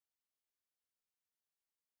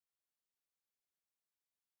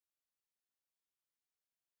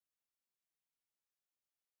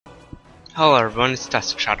Hello everyone, it's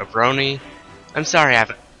DuskShadow. I'm sorry I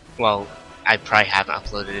haven't, well, I probably haven't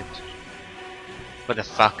uploaded. What the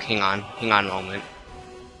fuck, hang on a moment.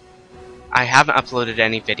 I haven't uploaded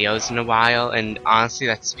any videos in a while, and honestly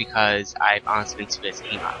that's because I've honestly been too busy.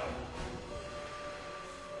 Hang on.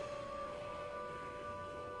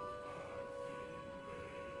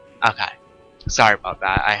 Okay, sorry about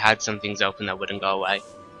that, I had some things open that wouldn't go away.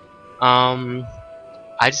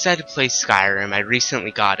 I decided to play Skyrim. I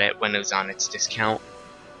recently got it when it was on its discount.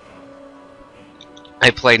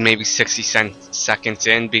 I played maybe 60 seconds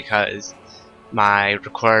in because my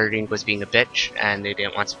recording was being a bitch and it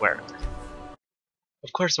didn't want to work.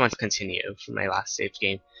 Of course I want to continue from my last saved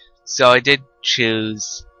game. So I did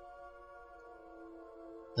choose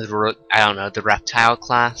the reptile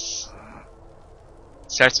class.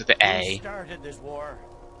 Starts with the A. We started this war,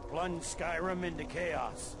 plunged Skyrim into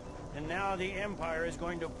chaos. And now the Empire is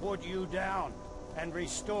going to put you down and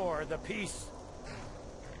restore the peace.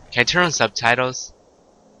 Can I turn on subtitles?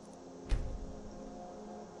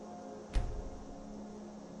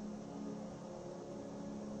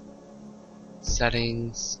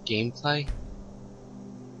 Settings, gameplay?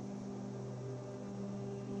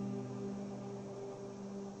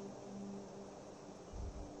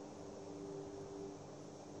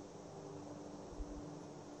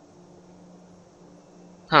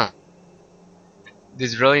 Huh.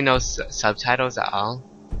 There's really no subtitles at all?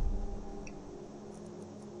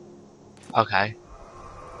 Okay.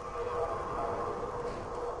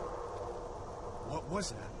 What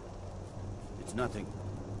was that? It's nothing.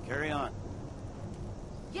 Carry on.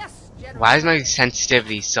 Yes, General. Why is my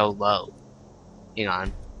sensitivity so low? Hang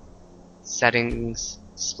on. Settings,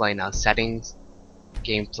 display now. Settings,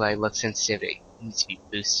 gameplay, look sensitivity. Needs to be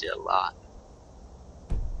boosted a lot.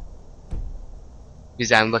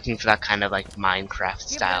 Because I'm looking for that kind of like Minecraft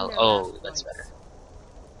style. Oh, that's better.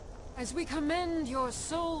 As we commend your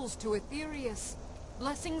souls to Aetherius,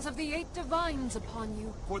 blessings of the 8 divines upon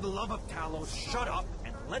you. For the love of Talos, shut up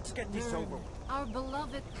and let's get this over with. Our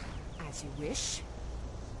beloved, as you wish.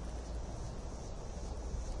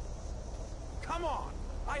 Come on!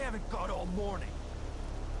 I haven't got all morning.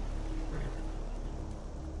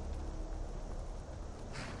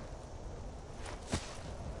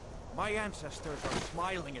 My ancestors are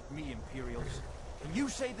smiling at me, Imperials. Can you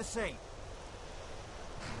say the same?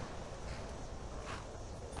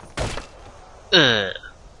 Ugh.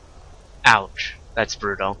 Ouch. That's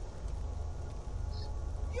brutal.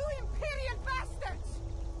 You Imperial bastards!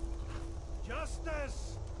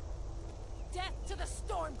 Justice! Death to the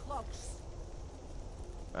Stormcloaks!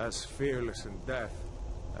 As fearless in death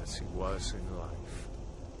as he was in life.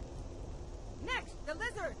 Next, the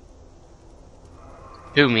lizard!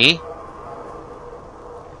 Who, me?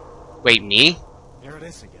 Wait, me? There it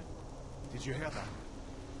is again. Did you hear that?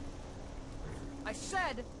 I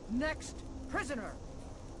said, next prisoner!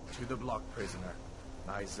 To the block, prisoner.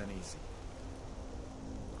 Nice and easy.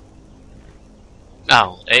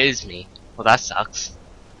 Oh, it is me. Well, that sucks.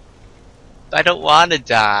 I don't want to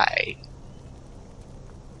die.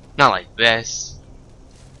 Not like this.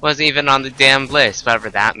 Wasn't even on the damn list, whatever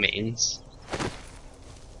that means.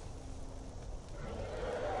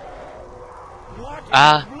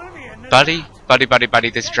 Buddy,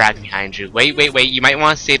 there's a dragon behind you. Wait, you might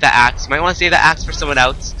want to save that axe. You might want to save that axe for someone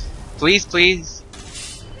else. Please.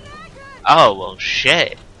 Oh, well,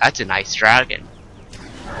 shit. That's a nice dragon.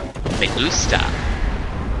 Me gusta.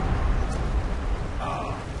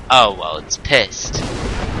 Oh, well, it's pissed.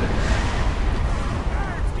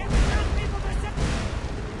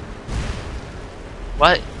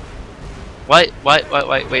 What?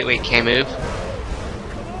 Wait, can't move?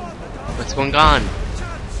 What's going on?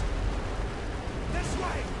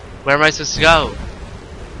 Where am I supposed to go?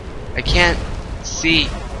 I can't see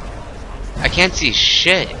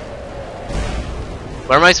shit.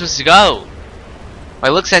 Where am I supposed to go? My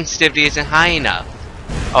look sensitivity isn't high enough.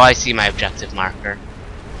 Oh, I see my objective marker.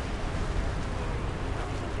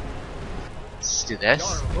 Let's do this.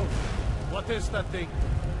 What is that thing?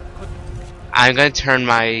 I'm gonna turn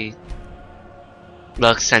my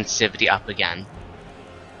look sensitivity up again.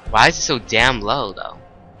 Why is it so damn low, though?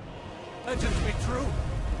 Legends be true.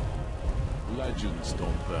 Legends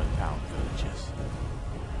don't burn down villages.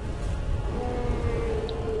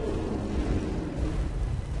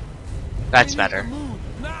 That's better.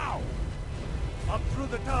 Now! Up through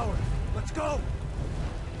the tower. Let's go!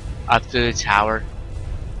 Up through the tower.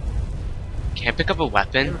 Can't pick up a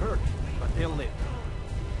weapon. They're hurt, but they'll live.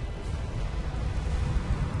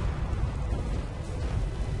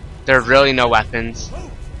 There are really no weapons.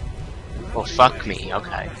 Well, fuck me.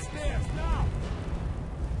 Okay.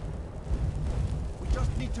 We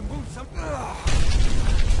just need to move some.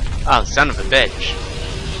 Oh, son of a bitch.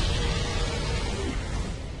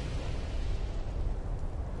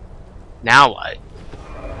 Now what?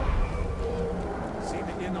 See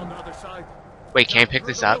the inn on the other side? Wait, can I pick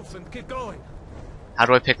this up? Keep going. How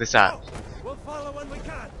do I pick this up? We'll follow when we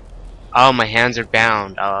can. Oh, my hands are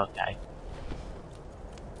bound. Oh, okay.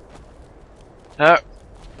 Herp.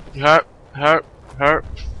 Herp. Herp. Herp.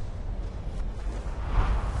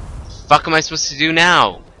 Fuck am I supposed to do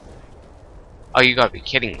now? Oh, you gotta be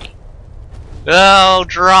kidding me. Oh,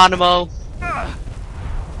 Geronimo.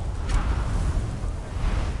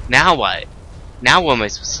 Now what? Now what am I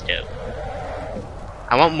supposed to do?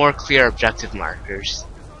 I want more clear objective markers.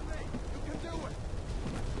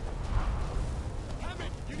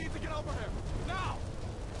 You need to get over here now.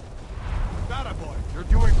 That boy, you're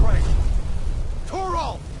doing great.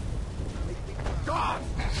 Toro! God!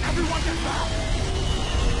 Everyone get back!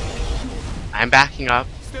 I'm backing up.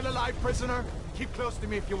 Still alive, prisoner? Keep close to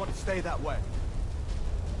me if you want to stay that way.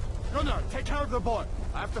 Gunnar, take care of the boy.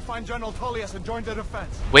 I have to find General Tullius and join the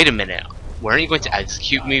defense. Wait a minute. Weren't you going to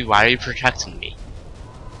execute me? Why are you protecting me?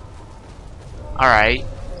 Alright.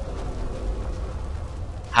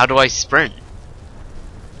 How do I sprint?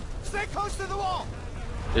 Stay close to the wall!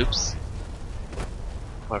 Oops.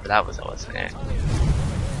 Whatever that was, I wasn't it.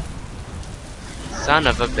 Son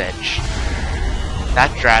of a bitch.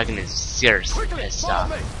 That dragon is seriously pissed off.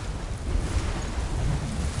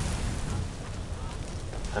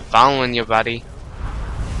 I'm following you, buddy.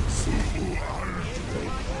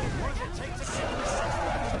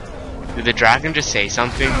 Did the dragon just say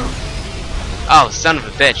something? Oh, son of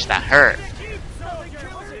a bitch, that hurt.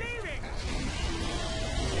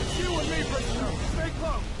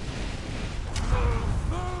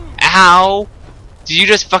 Ow! Did you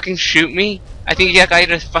just fucking shoot me? I think that guy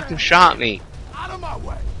just fucking shot me. Out of my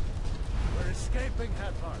way! We're escaping,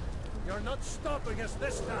 Headhunter. You're not stopping us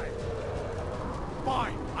this time.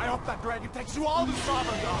 Fine. I hope that dragon takes you all to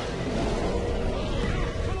Sovngarde.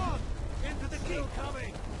 Come on! Into the keep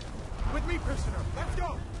coming! With me, prisoner. Let's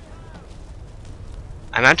go!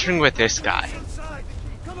 I'm entering with this guy. Inside!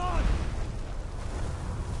 Come on!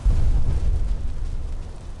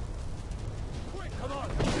 Quick, come on!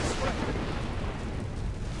 This way!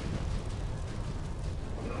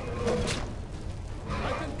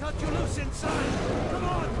 I can cut you loose inside! Come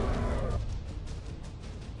on!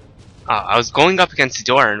 Oh, I was going up against the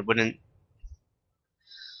door and wouldn't.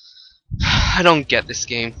 I don't get this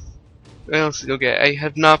game. I honestly don't get it. I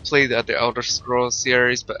have not played the other Elder Scrolls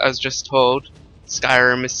series, but I was just told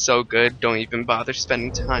Skyrim is so good, don't even bother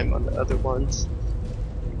spending time on the other ones.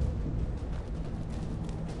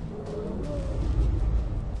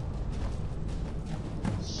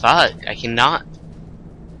 Fuck, I cannot.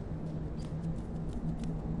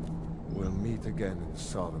 We'll meet again in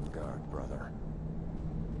Sovngarde, brother.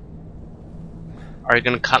 Are you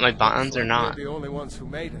gonna cut my bonds or not? We're the only ones who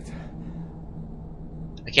made it.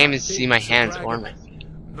 I can't even see my hands or my feet.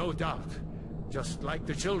 No doubt. Just like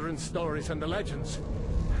the children's stories and the legends.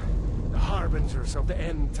 The harbingers of the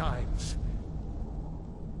end times.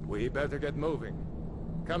 We better get moving.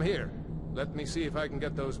 Come here. Let me see if I can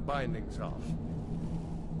get those bindings off.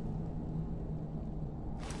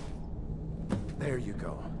 There you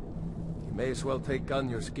go. You may as well take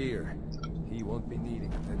Gunnar's gear. He won't be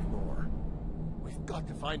needing it anymore. We've got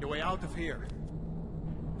to find a way out of here.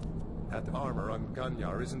 That armor on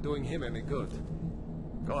Gunnar isn't doing him any good.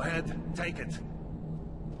 Go ahead, take it.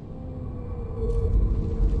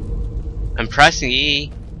 I'm pressing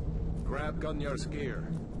E. Grab Gunnar's gear.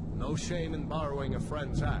 No shame in borrowing a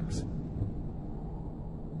friend's axe.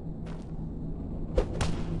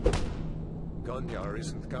 Gunnar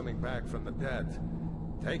isn't coming back from the dead.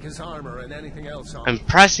 Take his armor and anything else on. I'm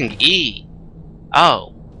pressing E.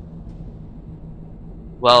 Oh.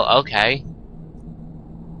 Well, okay.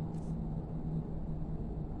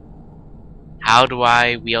 How do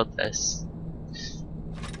I wield this?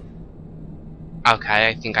 Okay,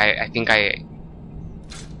 I think I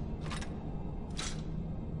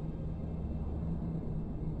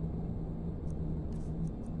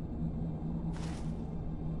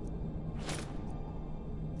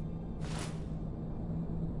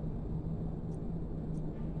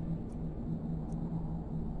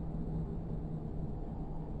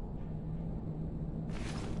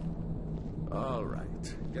All right.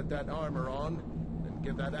 Get that armor on, and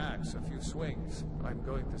give that axe a few swings. I'm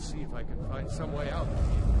going to see if I can find some way out.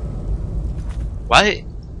 What?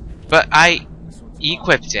 But I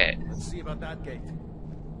equipped it. Let's see about that gate.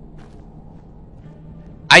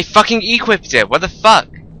 I fucking equipped it. What the fuck?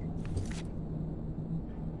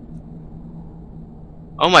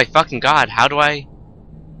 Oh my fucking god! How do I?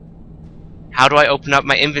 How do I open up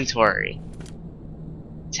my inventory?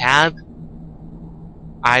 Tab?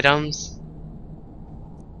 Items?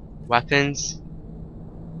 Weapons?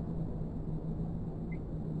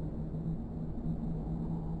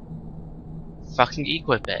 Fucking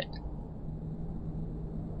equip it.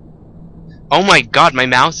 Oh my god, my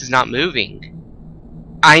mouse is not moving.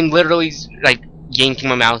 I'm literally, like, yanking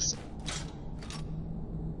my mouse.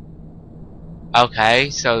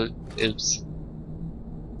 Okay, so, oops.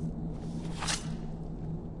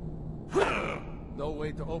 No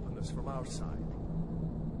way to open this from our side.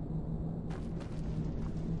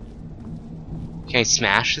 Can I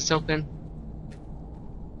smash this open?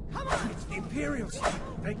 Come on! It's the Imperials!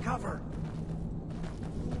 Take cover!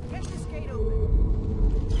 Get this gate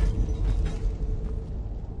open.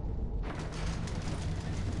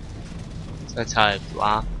 So that's how I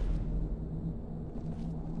block.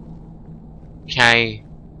 Okay.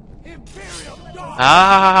 Imperial dog!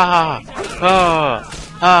 Ah! Oh!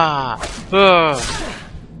 Ah! Oh!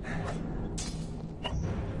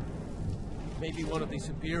 Maybe one of these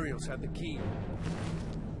Imperials had the key.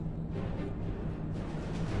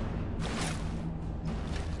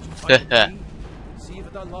 Find the key. See if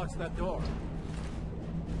it unlocks that door.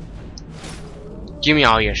 Give me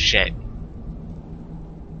all your shit.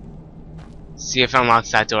 See if it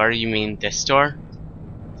unlocks that door. You mean this door?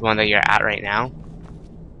 The one that you're at right now?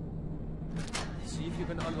 See if you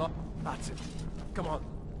can unlock. That's it. Come on,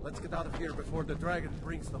 let's get out of here before the dragon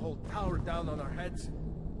brings the whole tower down on our heads.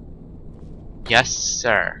 Yes,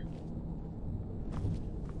 sir.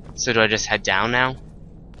 So do I just head down now?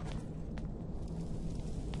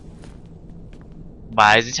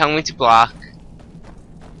 Why is it telling me to block?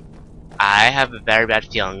 I have a very bad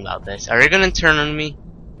feeling about this. Are you gonna turn on me?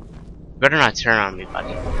 You better not turn on me,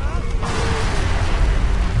 buddy.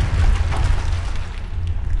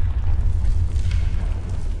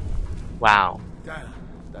 Wow. Damn,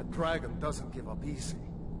 that dragon doesn't give up easy.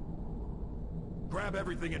 Grab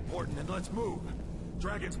everything important and let's move.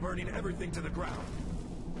 Dragon's burning everything to the ground.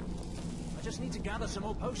 I just need to gather some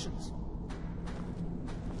more potions.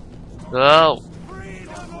 Oh.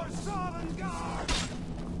 Freedom or Sovngarde!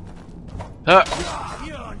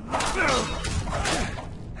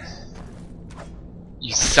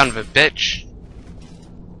 You son of a bitch.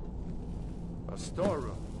 A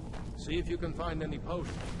storeroom. See if you can find any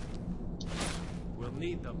potions. We'll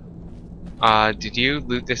need them. Did you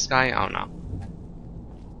loot this guy? Oh no.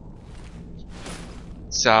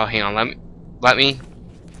 So, hang on, let me.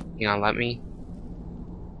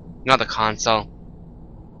 Not the console.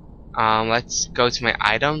 Let's go to my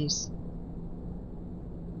items.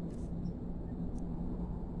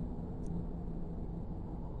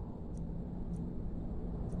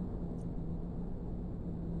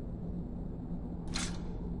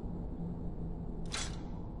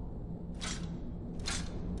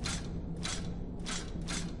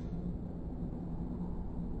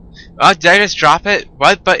 Oh, did I just drop it?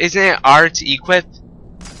 What? But isn't it R to equip?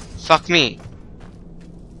 Fuck me.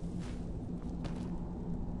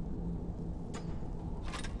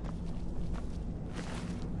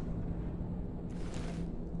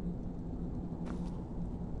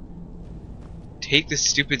 Take this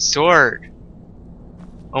stupid sword.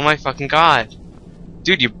 Oh my fucking god.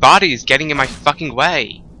 Dude, your body is getting in my fucking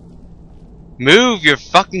way. Move your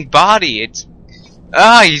fucking body. It's...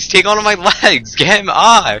 Ah, he's taking all of my legs. Get him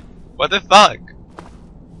off. What the fuck?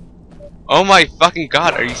 Oh my fucking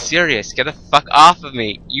god, are you serious? Get the fuck off of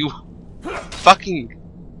me. You fucking...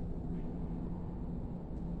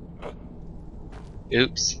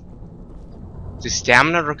 Oops. Does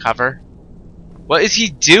stamina recover? What is he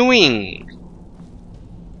doing?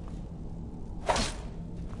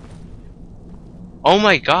 Oh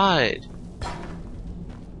my god.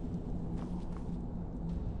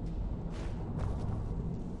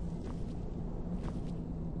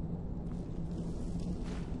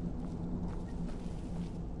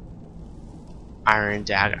 Iron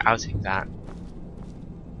dagger. I'll take that.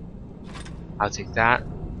 I'll take that.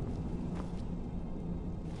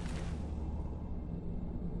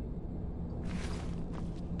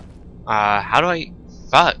 How do I...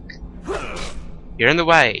 Fuck. You're in the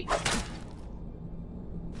way.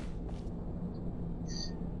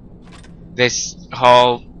 This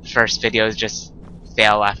whole first video is just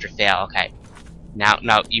fail after fail. Okay. Now,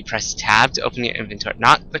 you press tab to open your inventory.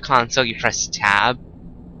 Not the console, you press tab.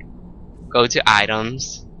 Go to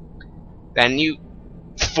items. Then you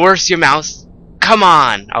force your mouse. Come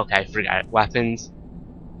on! Okay, forgot it. Weapons.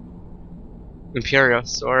 Imperial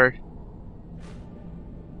sword.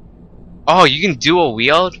 Oh, you can dual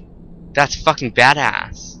wield? That's fucking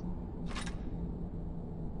badass.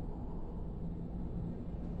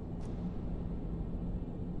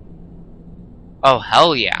 Oh,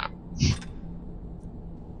 hell yeah.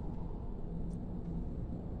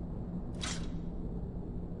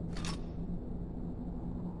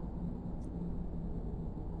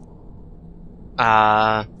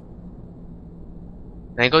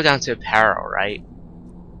 Then I go down to apparel, right?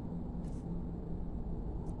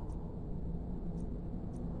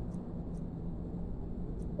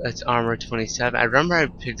 That's armor 27. I remember I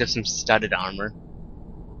picked up some studded armor.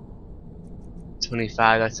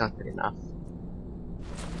 25, that's not good enough.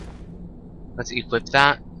 Let's equip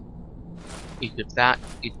that. Equip that.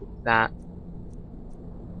 Equip that.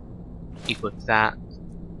 Equip that.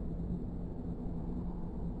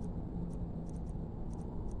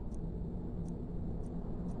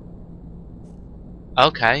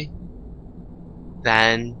 Okay.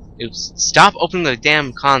 Then, oops. Stop opening the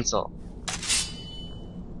damn console.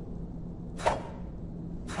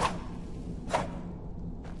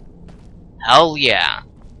 Hell yeah.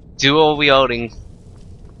 Dual wielding.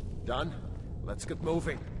 Done? Let's get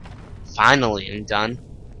moving. Finally, I'm done.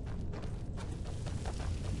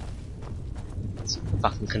 These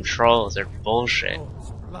fucking controls are bullshit. Oh,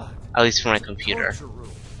 it's blood. At least for my computer. Torture room.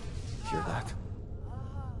 Hear that?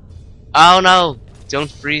 Oh no! Don't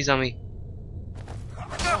freeze on me.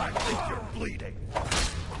 I think you're bleeding.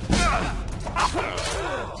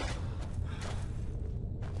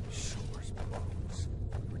 Shore's bones.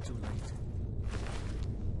 We're too late.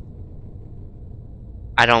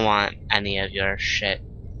 I don't want any of your shit.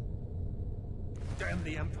 Damn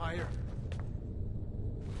the Empire.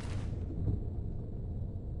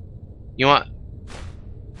 You want?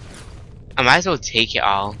 I might as well take it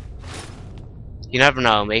all. You never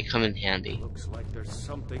know, it may come in handy. Looks like there's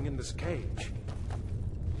something in this cage.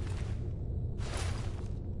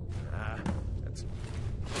 Let's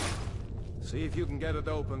see if you can get it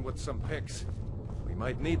open with some picks. We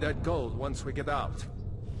might need that gold once we get out.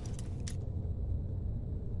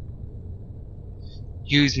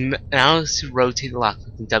 Use mouse to rotate the lock,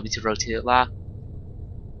 and W to rotate the lock.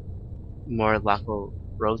 More lock will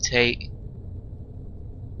rotate.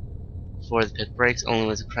 For the pick breaks, only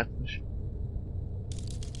with the correct push.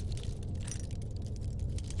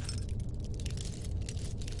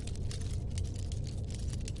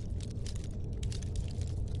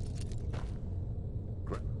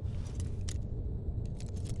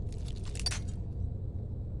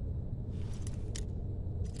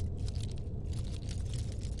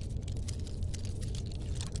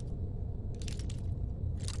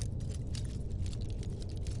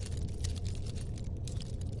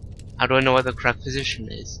 How do I know what the correct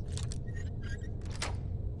position is?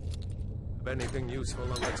 If anything useful,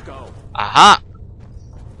 then let's go. Aha!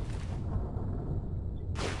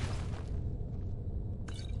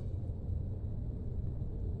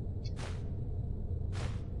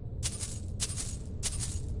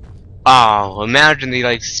 Oh, imagine they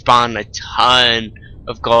like spawn a ton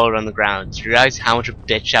of gold on the ground. Do you realize how much a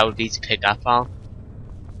bitch that would be to pick up all?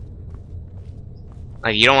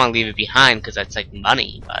 Like, you don't want to leave it behind because that's like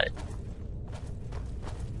money, but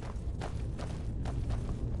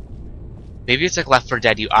maybe it's like Left 4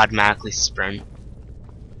 Dead, you automatically sprint.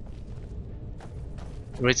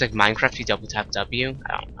 Or it's like Minecraft, you double tap W?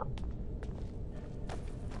 I don't know.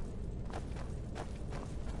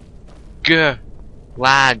 Gah!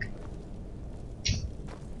 Lag!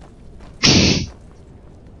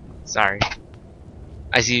 Sorry.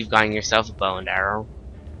 I see you've gotten yourself a bow and arrow.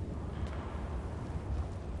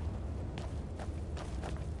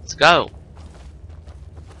 Let's go!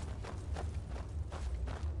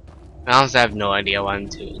 I honestly have no idea what I'm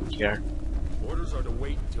doing here. Orders are to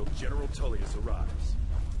wait until General Tullius arrives.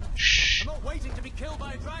 Shh. I'm not waiting to be killed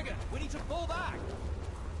by a dragon. We need to fall back.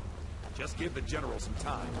 Just give the General some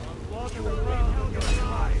time.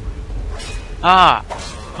 Ah!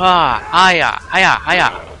 Ah! Hiya! Hiya!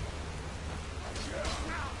 Hiya!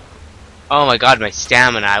 Oh my god, my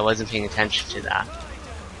stamina, I wasn't paying attention to that.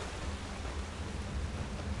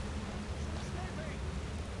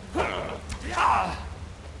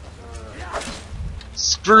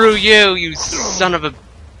 Screw you, you son of a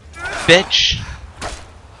bitch!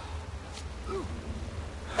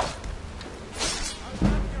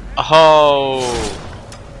 Oh!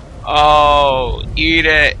 Oh! Eat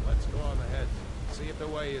it! Let's go on ahead. See if the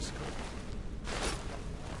way is clear.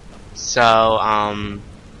 So,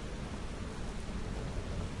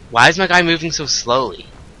 why is my guy moving so slowly?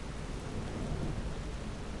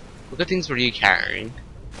 What good things were you carrying?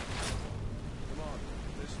 Come on,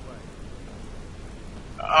 this way.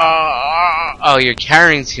 Oh, you're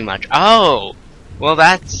carrying too much. Oh! Well,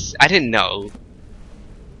 that's... I didn't know.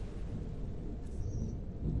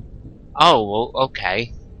 Oh, well,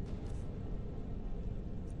 okay.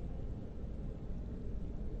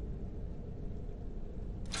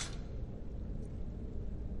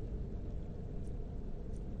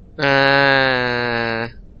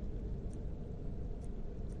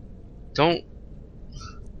 Don't.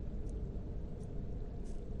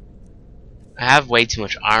 I have way too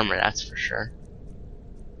much armor, that's for sure.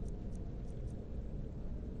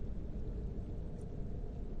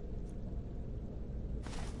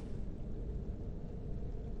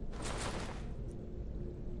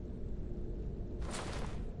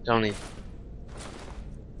 Don't need.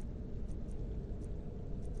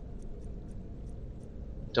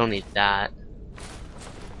 Don't need that.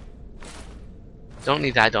 Don't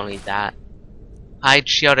need that, don't need that. Hide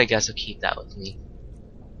shield, I guess I'll keep that with me.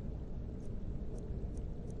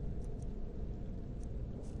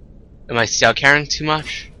 Am I still carrying too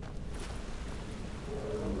much?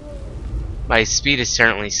 My speed is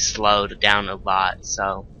certainly slowed down a lot,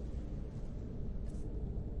 so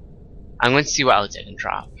I'm going to see what else I can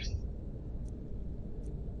drop.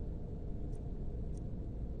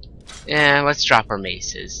 Yeah, let's drop our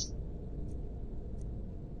maces.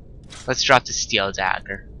 Let's drop the steel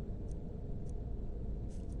dagger.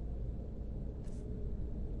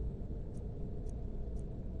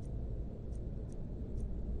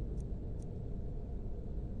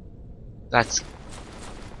 That's...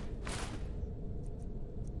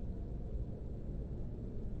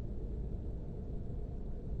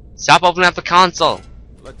 Stop opening up the console!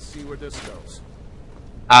 Let's see where this goes.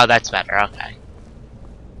 Oh, that's better, okay.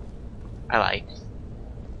 I like.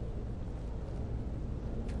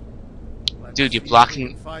 Dude, you're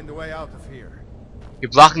blocking... Find a way out of here.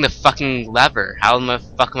 You're blocking the fucking lever. How the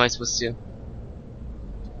fuck am I supposed to...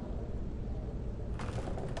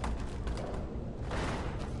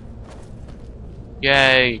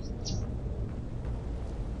 Yay!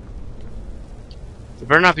 There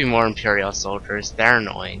better not be more Imperial soldiers. They're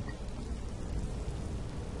annoying.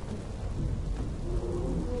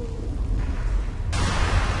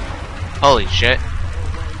 Holy shit.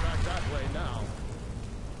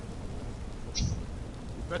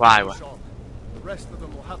 Why? The rest of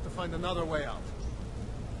them will have to find another way out.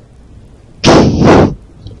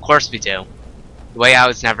 Of course we do. The way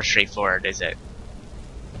out is never straightforward, is it?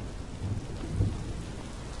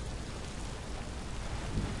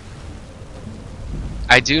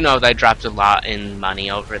 I do know that I dropped a lot in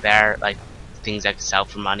money over there, like things I could sell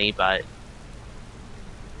for money, but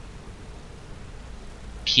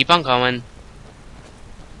keep on going.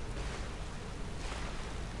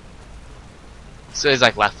 So it's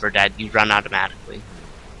like Left 4 Dead, you run automatically.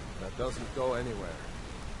 That doesn't go anywhere.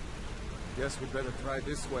 Guess we better try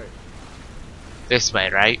this way. This way,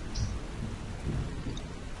 right?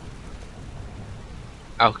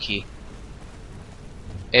 Okay.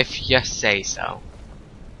 If you say so.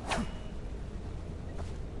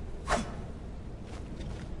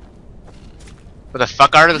 What the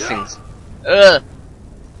fuck are those things? Ugh!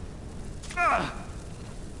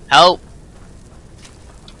 Help!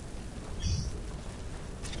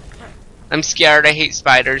 I'm scared, I hate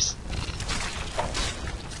spiders.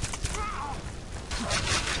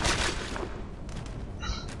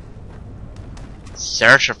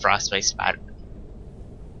 Search a frostbite spider.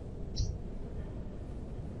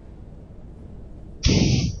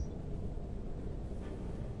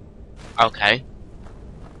 Okay.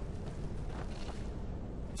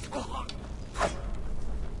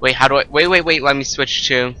 Wait, how do I... Wait, let me switch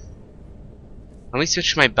to... Let me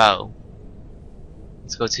switch to my bow.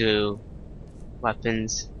 Let's go to...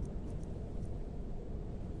 Weapons.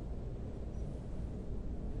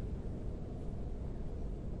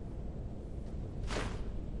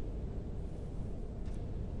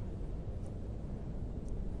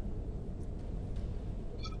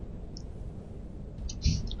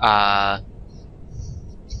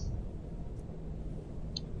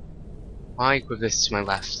 I'll equip this to my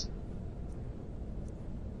left.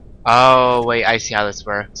 Oh, wait, I see how this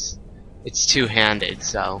works. It's two-handed,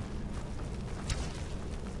 so...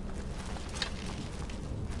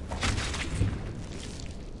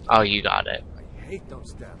 Oh, you got it. I hate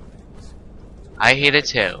those damn things. I hate it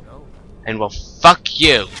too. And well, fuck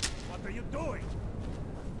you! What are you doing?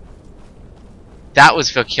 That was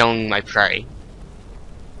for killing my prey.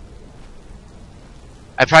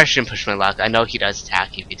 I probably shouldn't push my luck. I know he does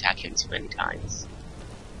attack if you attack him too many times.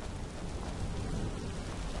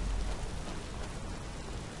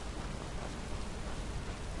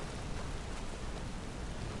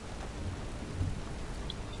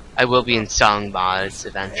 I will be installing mods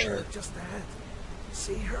eventually. Just ahead.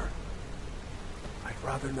 See her? I'd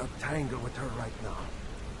rather not tangle with her right now.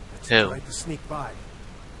 Let's Who? try to sneak by.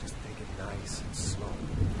 Just take it nice and slow.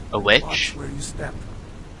 A witch? Watch where you step.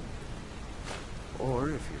 Or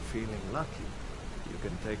if you're feeling lucky, you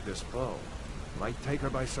can take this bow. Might take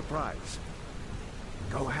her by surprise.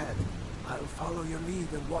 Go ahead. I'll follow your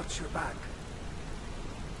lead and watch your back.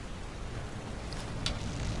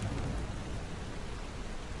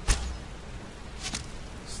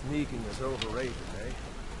 Sneaking is overrated, eh?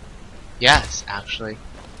 Yes, actually.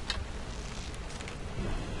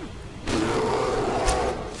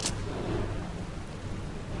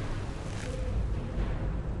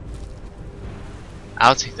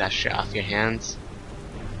 I'll take that shit off your hands.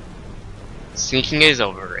 Sneaking is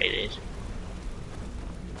overrated.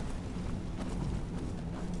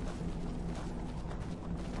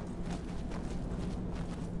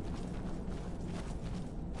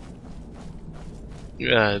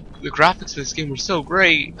 The graphics of this game were so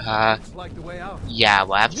great. Looks like the way out. Yeah,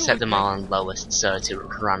 well, I have to set them all on lowest so to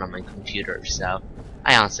run on my computer, so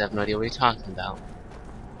I honestly have no idea what you're talking about.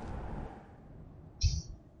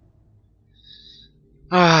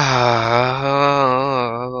 I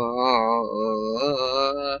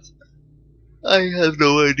have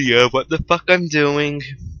no idea what the fuck I'm doing.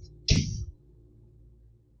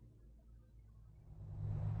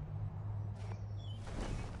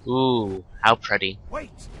 Ooh, how pretty. Wait!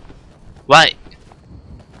 What?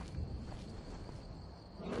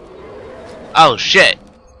 Oh shit.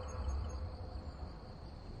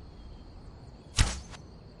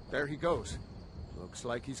 There he goes. Looks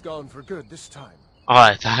like he's gone for good this time. Oh,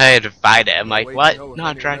 I thought I had to fight it. I'm like, Wait to what? know if Not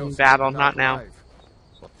anyone dragon else battle, did not now. arrive.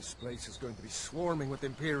 But this place is going to be swarming with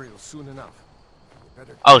Imperials soon enough. We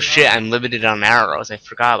better Oh clear shit, out. I'm limited on arrows. I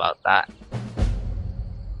forgot about that.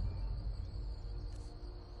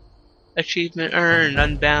 Achievement earned,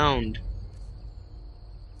 unbound.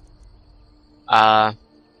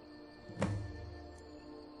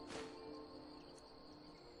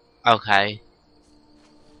 Okay.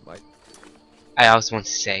 Might I also want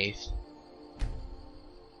to save.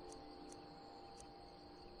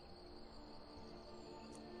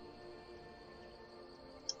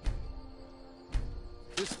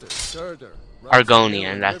 Sister Surder,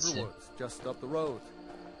 Argonian, that's it. Just up the road.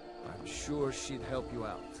 I'm sure she'd help you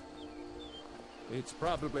out. It's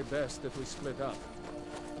probably best if we split up.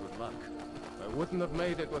 Good luck. I wouldn't have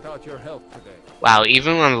made it without your help today. Wow,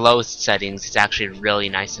 even on the lowest settings, it's actually a really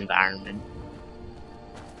nice environment.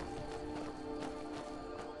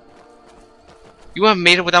 You haven't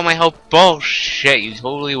made it without my help? Bullshit, you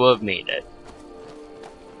totally would have made it.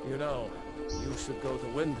 You know, you should go to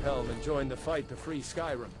Windhelm and join the fight to free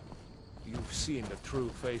Skyrim. You've seen the true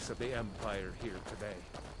face of the Empire here today.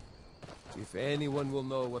 If anyone will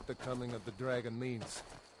know what the coming of the dragon means,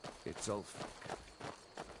 it's Ulfric.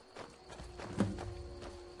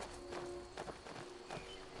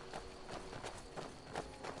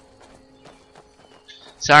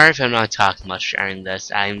 Sorry if I'm not talking much during this.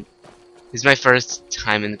 This is my first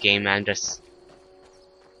time in the game, and I'm just...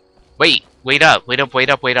 Wait up.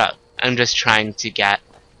 I'm just trying to get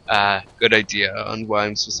a good idea on what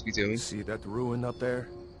I'm supposed to be doing. See that ruin up there?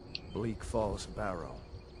 Bleak Falls Barrow.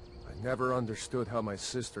 I never understood how my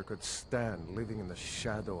sister could stand living in the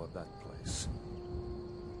shadow of that place.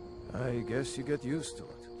 I guess you get used to it.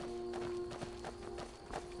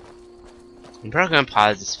 I'm probably gonna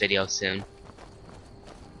pause this video soon.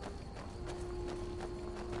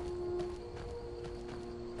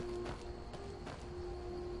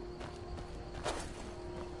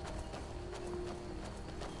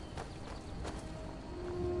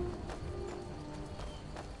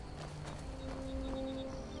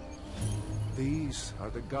 These are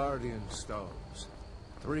the Guardian Stones.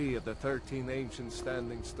 3 of the 13 ancient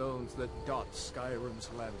standing stones that dot Skyrim's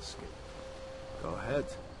landscape. Go ahead.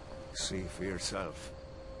 See for yourself.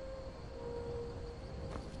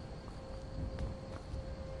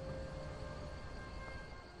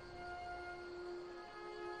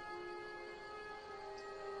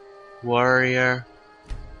 Warrior.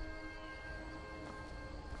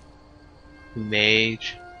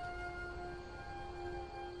 Mage.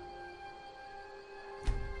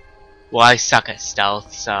 Well, I suck at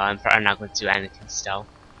stealth, so I'm probably not going to do anything stealth.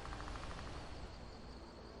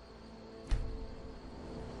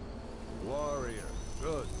 Warrior.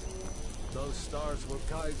 Good. Those stars will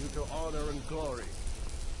guide you to honor and glory.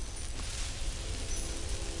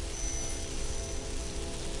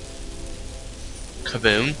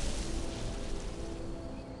 Kaboom.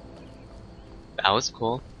 That was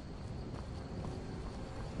cool.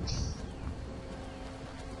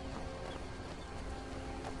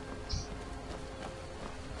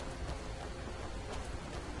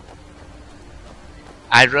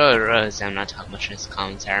 I really realize I'm not talking much in this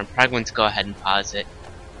commentary. I'm probably going to go ahead and pause it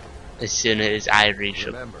as soon as I reach a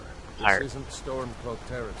Remember, part. this isn't Stormcloak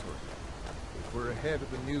territory. If we're ahead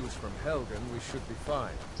of the news from Helgen, we should be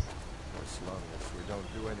fine. As long as we don't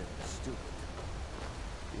do anything stupid.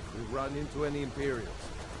 If we run into any Imperials,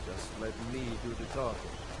 just let me do the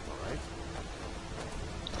talking, alright?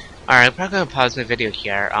 Alright, I'm probably gonna pause my video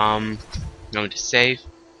here. Going to save.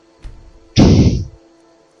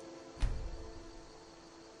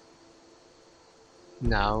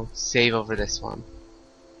 No, save over this one.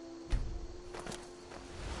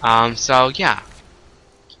 So yeah.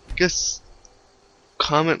 Just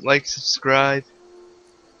comment, like, subscribe,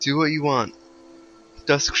 do what you want.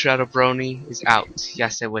 DuskShadow Brony is out.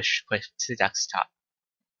 Yes, I wish to the desktop.